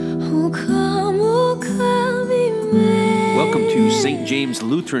Welcome to St. James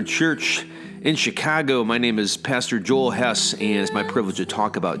Lutheran Church in Chicago. My name is Pastor Joel Hess, and it's my privilege to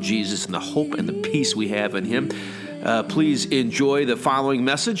talk about Jesus and the hope and the peace we have in Him. Please enjoy the following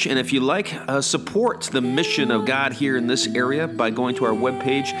message, and if you like, support the mission of God here in this area by going to our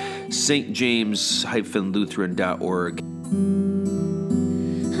webpage, stjames-lutheran.org.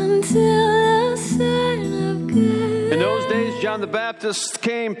 In those days, John the Baptist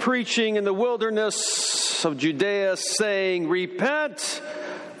came preaching in the wilderness of Judea, saying, "Repent,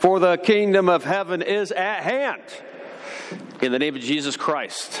 for the kingdom of heaven is at hand." In the name of Jesus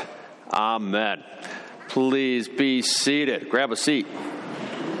Christ, amen. Please be seated. Grab a seat.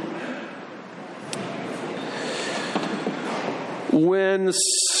 When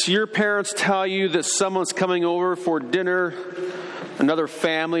your parents tell you that someone's coming over for dinner, another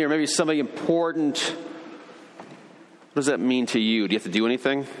family, or maybe somebody important, what does that mean to you? Do you have to do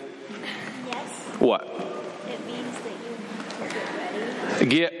anything? Yes. What? It means that you get ready.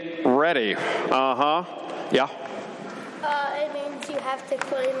 Get ready. Yeah. It means you have to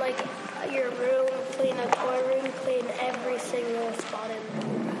clean your room, clean a toy room, clean every single spot in your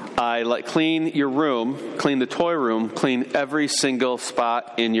house. Clean your room, clean the toy room, clean every single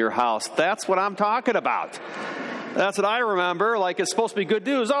spot in your house. That's what I'm talking about. That's what I remember. It's supposed to be good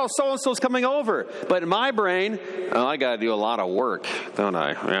news. Oh, so-and-so's coming over. But in my brain, I got to do a lot of work, don't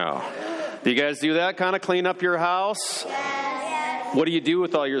I? Yeah. Do you guys do that? Kind of clean up your house? Yes. What do you do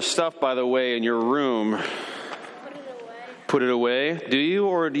with all your stuff, by the way, in your room? Put it away? Do you?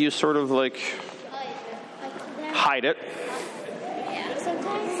 Or do you sort of hide it? Yeah.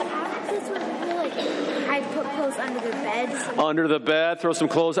 Sometimes I put clothes under the bed. Under the bed, throw some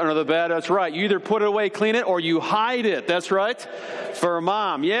clothes under the bed. That's right. You either put it away, clean it, or you hide it. That's right. For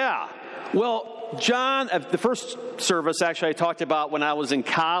Mom, yeah. Well, John, the first service, actually, I talked about when I was in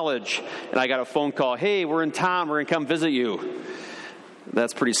college, and I got a phone call. "Hey, we're in town. We're going to come visit you."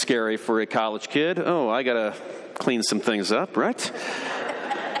 That's pretty scary for a college kid. Oh, I got to clean some things up, right?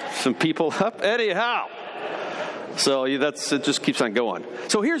 Some people up. Anyhow. So it just keeps on going.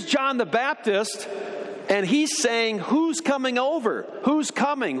 So here's John the Baptist, and he's saying, who's coming over? Who's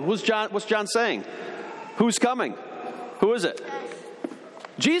coming? What's John saying? Who's coming? Who is it?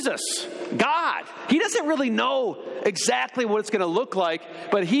 Jesus. God. He doesn't really know exactly what it's going to look like,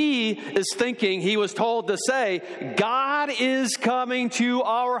 but he is thinking, he was told to say, God is coming to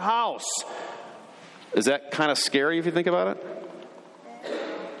our house. Is that kind of scary if you think about it?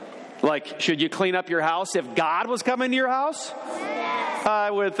 Should you clean up your house if God was coming to your house? Yes.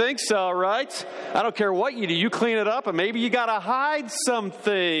 I would think so, right? I don't care what you do. You clean it up, and maybe you got to hide some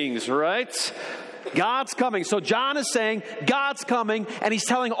things, right? God's coming. So John is saying, God's coming, and he's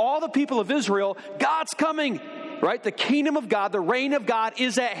telling all the people of Israel, God's coming, right? The kingdom of God, the reign of God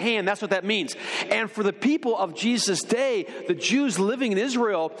is at hand. That's what that means. And for the people of Jesus' day, the Jews living in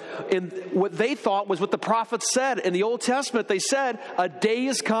Israel, in what they thought was what the prophets said. In the Old Testament, they said, a day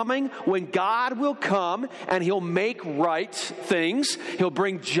is coming when God will come and he'll make right things. He'll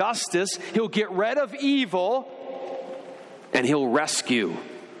bring justice. He'll get rid of evil, and he'll rescue.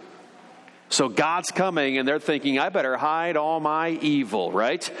 So God's coming, and they're thinking, I better hide all my evil,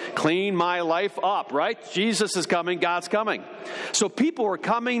 right? Clean my life up, right? Jesus is coming, God's coming. So people were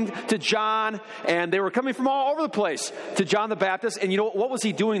coming to John, and they were coming from all over the place to John the Baptist. And you know, what was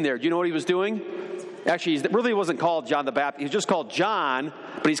he doing there? Do you know what he was doing? Actually, he really wasn't called John the Baptist. He was just called John,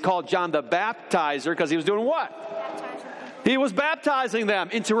 but he's called John the Baptizer because he was doing what? He was baptizing them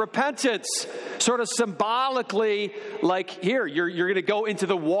into repentance, sort of symbolically, here, you're going to go into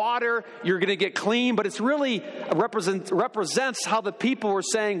the water, you're going to get clean, but it's really represents how the people were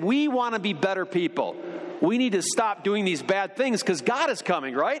saying, we want to be better people. We need to stop doing these bad things because God is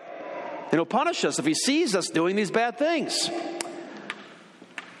coming, right? And he'll punish us if he sees us doing these bad things.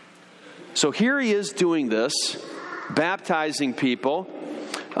 So here he is doing this, baptizing people.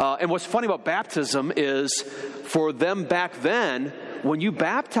 And what's funny about baptism is, for them back then, when you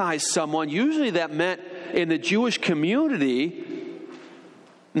baptize someone, usually that meant in the Jewish community,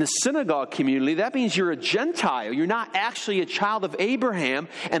 in the synagogue community, that means you're a Gentile. You're not actually a child of Abraham,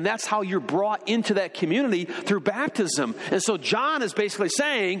 and that's how you're brought into that community through baptism. And so John is basically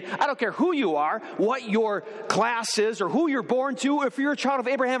saying, I don't care who you are, what your class is, or who you're born to, if you're a child of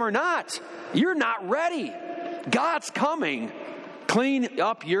Abraham or not, you're not ready. God's coming. Clean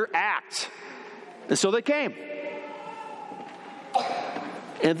up your act. And so they came.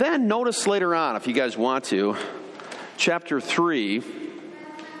 And then notice later on, if you guys want to, chapter 3,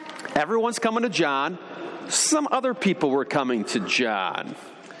 everyone's coming to John. Some other people were coming to John.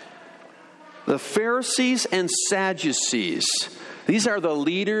 The Pharisees and Sadducees. These are the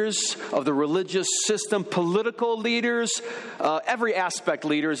leaders of the religious system, political leaders, every aspect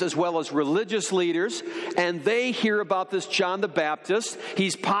leaders, as well as religious leaders. And they hear about this John the Baptist.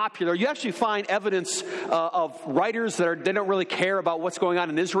 He's popular. You actually find evidence of writers they don't really care about what's going on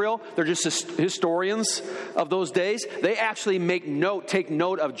in Israel. They're just historians of those days. They actually take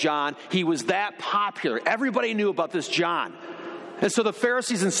note of John. He was that popular. Everybody knew about this John. And so the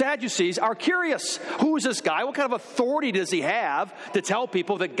Pharisees and Sadducees are curious. Who is this guy? What kind of authority does he have to tell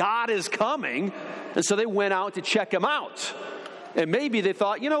people that God is coming? And so they went out to check him out. And maybe they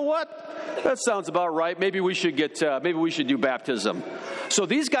thought, you know what? That sounds about right. Maybe we should do baptism. So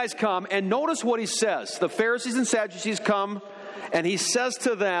these guys come, and notice what he says. The Pharisees and Sadducees come, and he says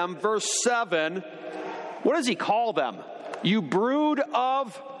to them, verse 7, what does he call them? You brood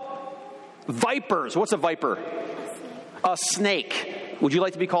of vipers. What's a viper? A snake. Would you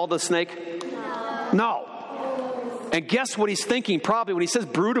like to be called a snake? No. And guess what he's thinking probably when he says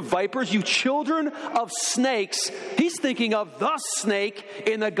brood of vipers, you children of snakes. He's thinking of the snake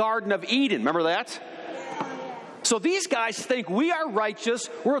in the Garden of Eden. Remember that? So these guys think we are righteous.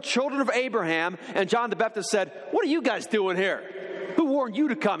 We're children of Abraham. And John the Baptist said, what are you guys doing here? Who warned you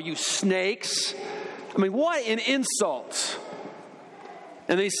to come, you snakes? I mean, what an insult.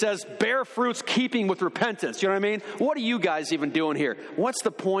 And then he says, bear fruits keeping with repentance. You know what I mean? What are you guys even doing here? What's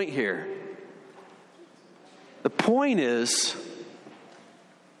the point here? The point is,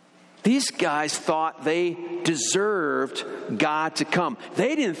 these guys thought they deserved God to come.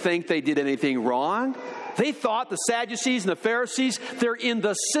 They didn't think they did anything wrong. They thought the Sadducees and the Pharisees, they're in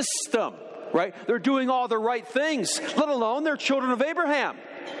the system, right? They're doing all the right things, let alone they're children of Abraham.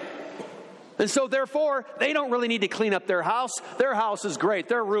 And so, therefore, they don't really need to clean up their house. Their house is great.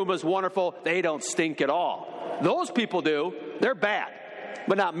 Their room is wonderful. They don't stink at all. Those people do. They're bad,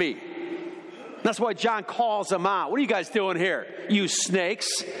 but not me. That's why John calls them out. What are you guys doing here, you snakes?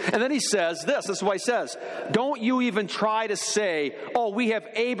 And then he says this. This is what he says. Don't you even try to say, oh, we have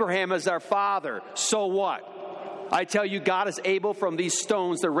Abraham as our father. So what? I tell you, God is able from these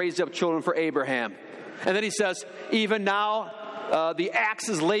stones to raise up children for Abraham. And then he says, even now, the axe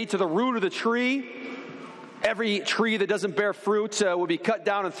is laid to the root of the tree. Every tree that doesn't bear fruit will be cut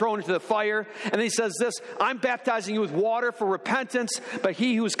down and thrown into the fire. And then he says this, I'm baptizing you with water for repentance, but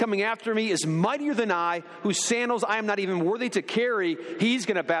he who is coming after me is mightier than I, whose sandals I am not even worthy to carry. He's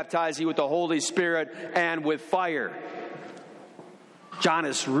going to baptize you with the Holy Spirit and with fire. John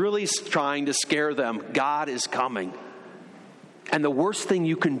is really trying to scare them. God is coming. And the worst thing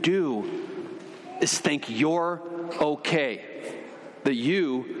you can do is think you're okay. That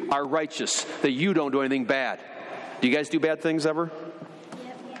you are righteous, that you don't do anything bad. Do you guys do bad things ever?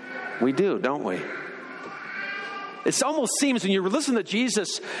 Yep. We do, don't we? It almost seems when you listen to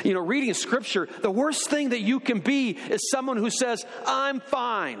Jesus, reading Scripture, the worst thing that you can be is someone who says, I'm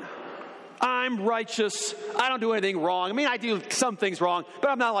fine. I'm righteous. I don't do anything wrong. I mean, I do some things wrong, but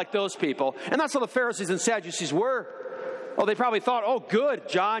I'm not like those people. And that's how the Pharisees and Sadducees were. Oh, they probably thought, oh, good,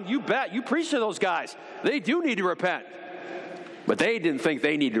 John, you bet. You preach to those guys. They do need to repent. But they didn't think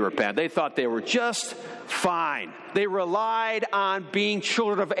they needed to repent. They thought they were just fine. They relied on being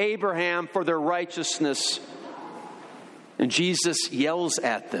children of Abraham for their righteousness. And Jesus yells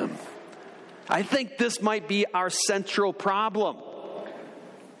at them. I think this might be our central problem.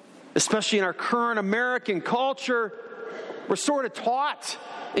 Especially in our current American culture, we're sort of taught,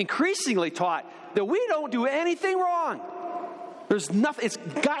 increasingly taught, that we don't do anything wrong. There's nothing. It's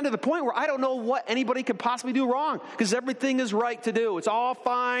gotten to the point where I don't know what anybody could possibly do wrong because everything is right to do. It's all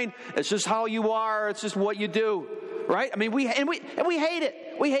fine. It's just how you are. It's just what you do, right? I mean, we hate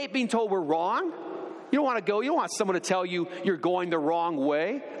it. We hate being told we're wrong. You don't want to go. You don't want someone to tell you you're going the wrong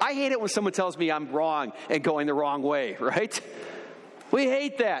way. I hate it when someone tells me I'm wrong and going the wrong way, right? We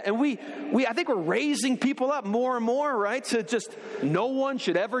hate that. And I think we're raising people up more and more, right? To just no one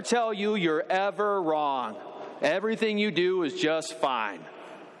should ever tell you you're ever wrong. Everything you do is just fine.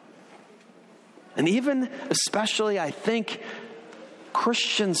 And even, especially, I think,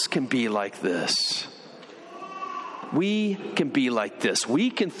 Christians can be like this. We can be like this.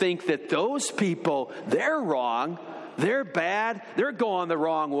 We can think that those people, they're wrong, they're bad, they're going the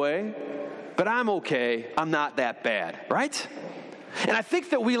wrong way, but I'm okay, I'm not that bad, right? And I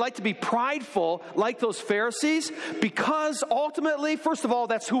think that we like to be prideful like those Pharisees because ultimately, first of all,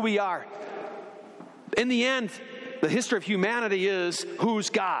 that's who we are. In the end, the history of humanity is who's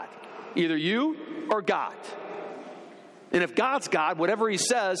God? Either you or God. And if God's God, whatever he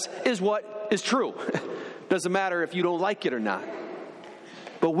says is what is true. Doesn't matter if you don't like it or not.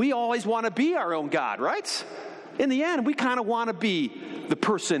 But we always want to be our own God, right? In the end, we kind of want to be the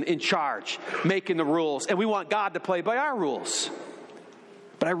person in charge, making the rules. And we want God to play by our rules.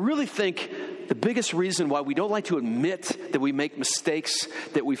 But I really think the biggest reason why we don't like to admit that we make mistakes,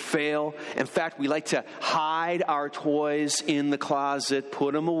 that we fail, in fact, we like to hide our toys in the closet,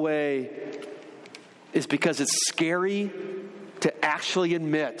 put them away, is because it's scary to actually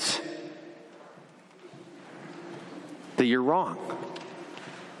admit that you're wrong.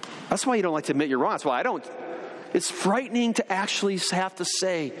 That's why you don't like to admit you're wrong. That's why I don't. It's frightening to actually have to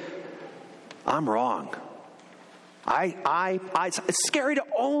say, I'm wrong. It's scary to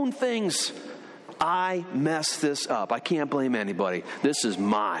own things. I messed this up. I can't blame anybody. This is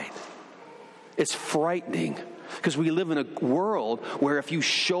mine. It's frightening because we live in a world where if you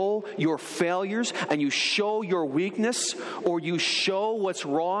show your failures and you show your weakness or you show what's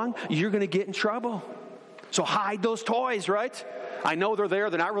wrong, you're going to get in trouble. So hide those toys, right? I know they're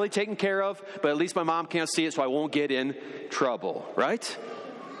there. They're not really taken care of, but at least my mom can't see it, so I won't get in trouble, right?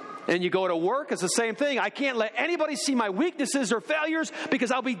 And you go to work, it's the same thing. I can't let anybody see my weaknesses or failures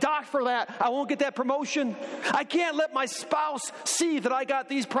because I'll be docked for that. I won't get that promotion. I can't let my spouse see that I got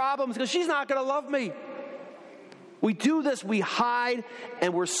these problems because she's not going to love me. We do this, we hide,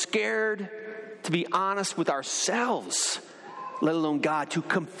 and we're scared to be honest with ourselves, let alone God, to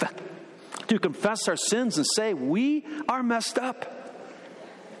confess our sins and say we are messed up.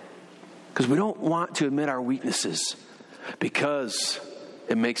 Because we don't want to admit our weaknesses because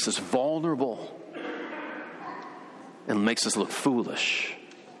it makes us vulnerable and makes us look foolish.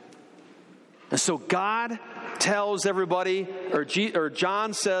 And so God tells everybody, or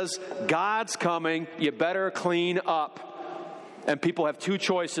John says, God's coming, you better clean up. And people have two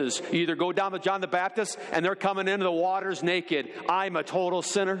choices. You either go down with John the Baptist and they're coming into the waters naked. I'm a total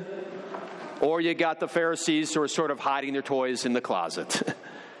sinner. Or you got the Pharisees who are sort of hiding their toys in the closet.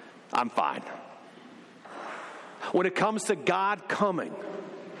 I'm fine. When it comes to God coming,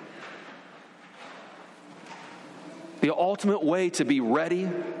 the ultimate way to be ready,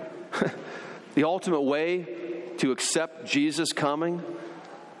 the ultimate way to accept Jesus coming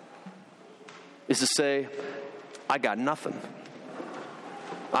is to say, I got nothing.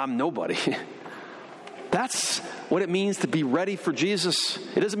 I'm nobody. That's what it means to be ready for Jesus.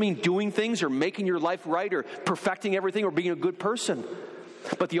 It doesn't mean doing things or making your life right or perfecting everything or being a good person.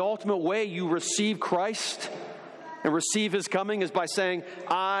 But the ultimate way you receive Christ and receive His coming is by saying,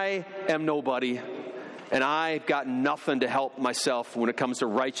 I am nobody, and I've got nothing to help myself when it comes to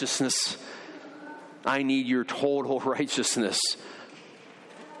righteousness. I need your total righteousness.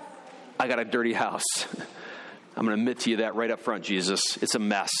 I got a dirty house. I'm going to admit to you that right up front, Jesus. It's a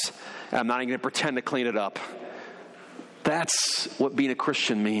mess. And I'm not even going to pretend to clean it up. That's what being a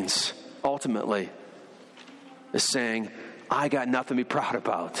Christian means, ultimately, is saying, I got nothing to be proud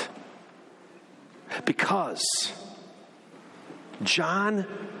about. Because John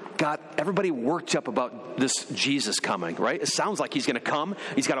got everybody worked up about this Jesus coming, right? It sounds like he's going to come.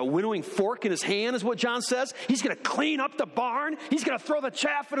 He's got a winnowing fork in his hand, is what John says. He's going to clean up the barn. He's going to throw the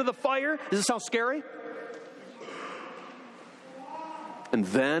chaff into the fire. Does it sound scary? And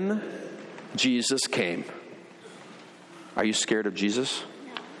then Jesus came. Are you scared of Jesus?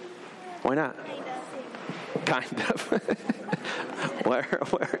 No. Why not? Kind of.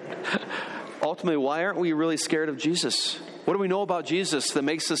 Ultimately, why aren't we really scared of Jesus? What do we know about Jesus that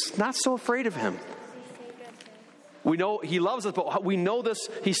makes us not so afraid of Him? We know He loves us, but we know this.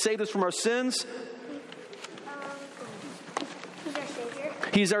 He saved us from our sins. He's our Savior.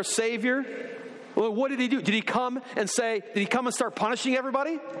 He's our Savior. Well, what did He do? Did He come and start punishing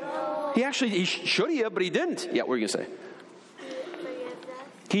everybody? No. He should have, but He didn't. Yeah, what were you going to say?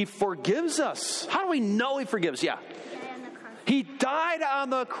 He forgives us. How do we know He forgives? Yeah. He died on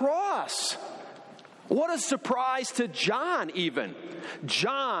the cross. What a surprise to John, even.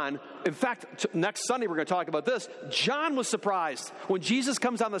 John, in fact, next Sunday we're going to talk about this. John was surprised when Jesus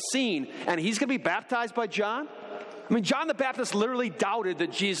comes on the scene and he's going to be baptized by John. I mean, John the Baptist literally doubted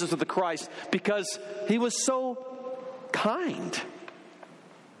that Jesus was the Christ because he was so kind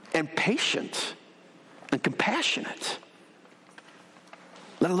and patient and compassionate.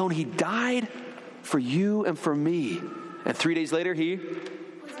 Let alone he died for you and for me. And 3 days later, he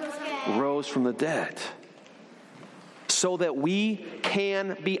rose from the dead. So that we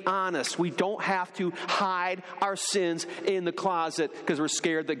can be honest. We don't have to hide our sins in the closet because we're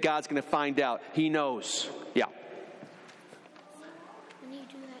scared that God's going to find out. He knows. Yeah. When you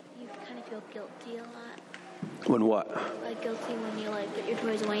do that, you kind of feel guilty a lot. When what? Like guilty when you put your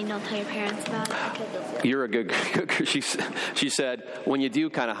toys away and don't tell your parents about it. I feel guilty. You're a good she said, when you do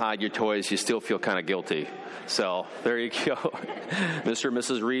kind of hide your toys, you still feel kind of guilty. So there you go. Mr. and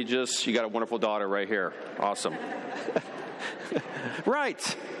Mrs. Regis, you got a wonderful daughter right here. Awesome.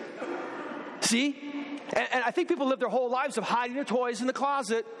 Right. See? And I think people live their whole lives of hiding their toys in the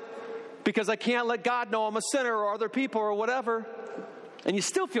closet because I can't let God know I'm a sinner or other people or whatever. And you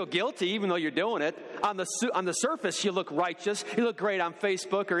still feel guilty even though you're doing it. On the surface, you look righteous. You look great on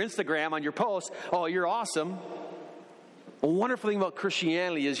Facebook or Instagram on your posts. Oh, you're awesome. A wonderful thing about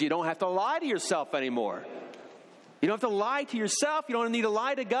Christianity is you don't have to lie to yourself anymore. You don't have to lie to yourself. You don't need to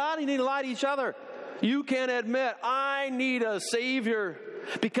lie to God. You need to lie to each other. You can admit, I need a Savior,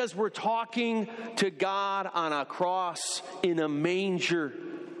 because we're talking to God on a cross in a manger.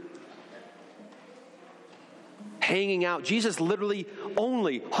 Hanging out. Jesus literally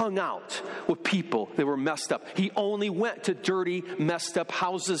only hung out with people that were messed up. He only went to dirty, messed up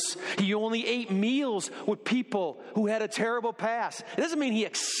houses. He only ate meals with people who had a terrible past. It doesn't mean he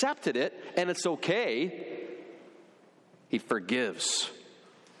accepted it and it's okay. He forgives.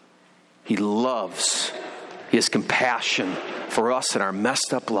 He loves. He has compassion for us in our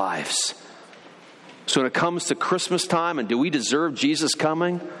messed up lives. So when it comes to Christmas time, and do we deserve Jesus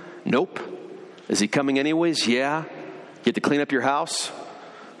coming? Nope. Is he coming anyways? Yeah. You have to clean up your house?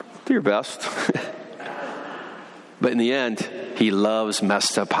 Do your best. But in the end, he loves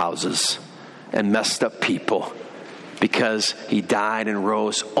messed up houses and messed up people because he died and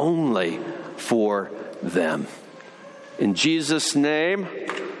rose only for them. In Jesus' name,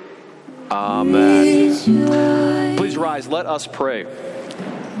 amen. Please rise. Let us pray.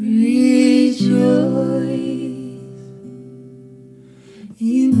 Rejoice.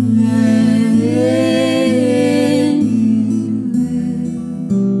 Amen.